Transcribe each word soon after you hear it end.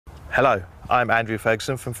Hello, I'm Andrew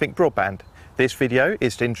Ferguson from Think Broadband. This video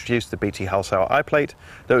is to introduce the BT Wholesale I-Plate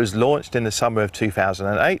that was launched in the summer of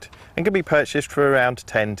 2008 and can be purchased for around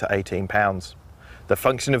 £10 to £18. The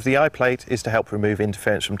function of the I-Plate is to help remove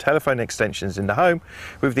interference from telephone extensions in the home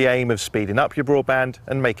with the aim of speeding up your broadband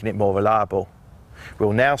and making it more reliable.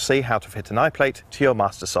 We'll now see how to fit an I-Plate to your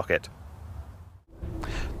master socket.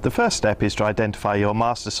 The first step is to identify your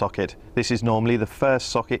master socket. This is normally the first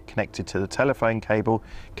socket connected to the telephone cable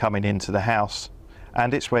coming into the house,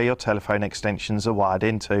 and it's where your telephone extensions are wired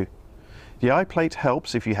into. The I-Plate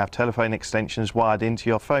helps if you have telephone extensions wired into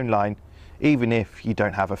your phone line, even if you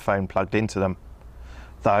don't have a phone plugged into them.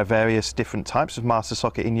 There are various different types of master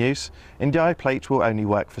socket in use, and the I-Plate will only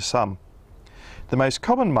work for some. The most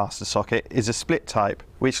common master socket is a split type,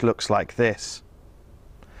 which looks like this.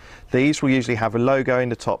 These will usually have a logo in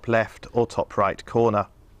the top left or top right corner.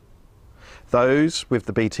 Those with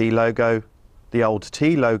the BT logo, the old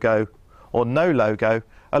T logo, or no logo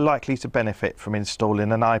are likely to benefit from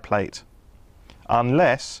installing an I-Plate,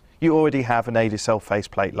 unless you already have an ADSL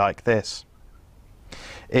faceplate like this.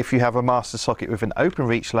 If you have a master socket with an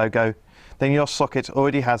OpenReach logo, then your socket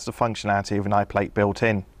already has the functionality of an I-Plate built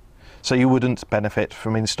in, so you wouldn't benefit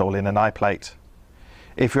from installing an I-Plate.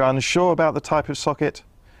 If you're unsure about the type of socket,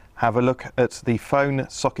 have a look at the phone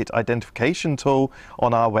socket identification tool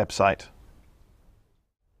on our website.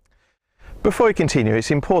 Before we continue,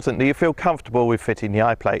 it's important that you feel comfortable with fitting the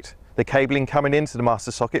I-Plate. The cabling coming into the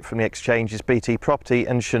master socket from the exchange is BT property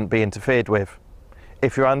and shouldn't be interfered with.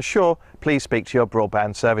 If you're unsure, please speak to your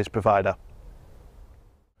broadband service provider.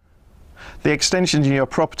 The extensions in your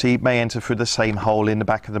property may enter through the same hole in the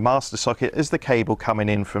back of the master socket as the cable coming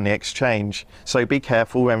in from the exchange, so be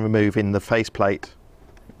careful when removing the faceplate.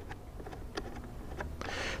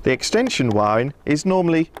 The extension wiring is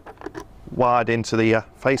normally wired into the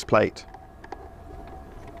faceplate.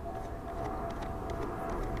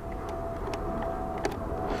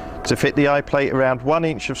 To fit the I-Plate, around 1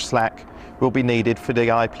 inch of slack will be needed for the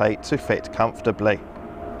I-Plate to fit comfortably.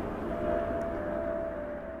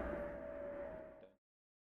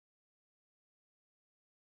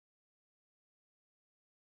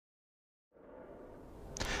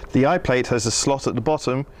 The I-Plate has a slot at the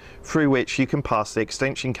bottom through which you can pass the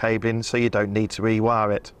extension cable in, so you don't need to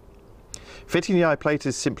rewire it. Fitting the I-Plate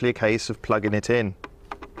is simply a case of plugging it in.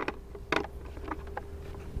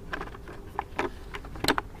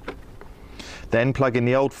 Then plug in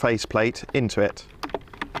the old faceplate into it.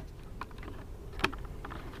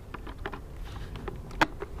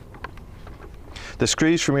 The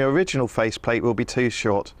screws from your original faceplate will be too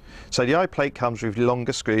short, so the I-Plate comes with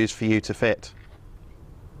longer screws for you to fit.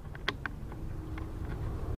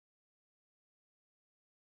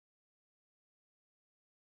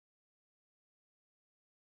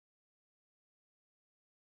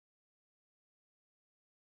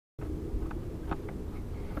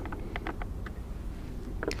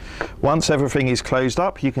 Once everything is closed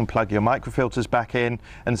up, you can plug your microfilters back in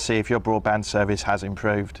and see if your broadband service has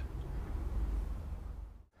improved.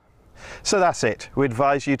 So that's it. We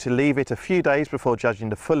advise you to leave it a few days before judging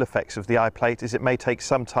the full effects of the I-Plate, as it may take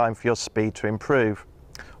some time for your speed to improve.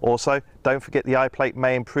 Also, don't forget the I-Plate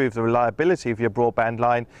may improve the reliability of your broadband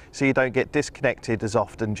line, so you don't get disconnected as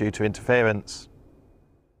often due to interference.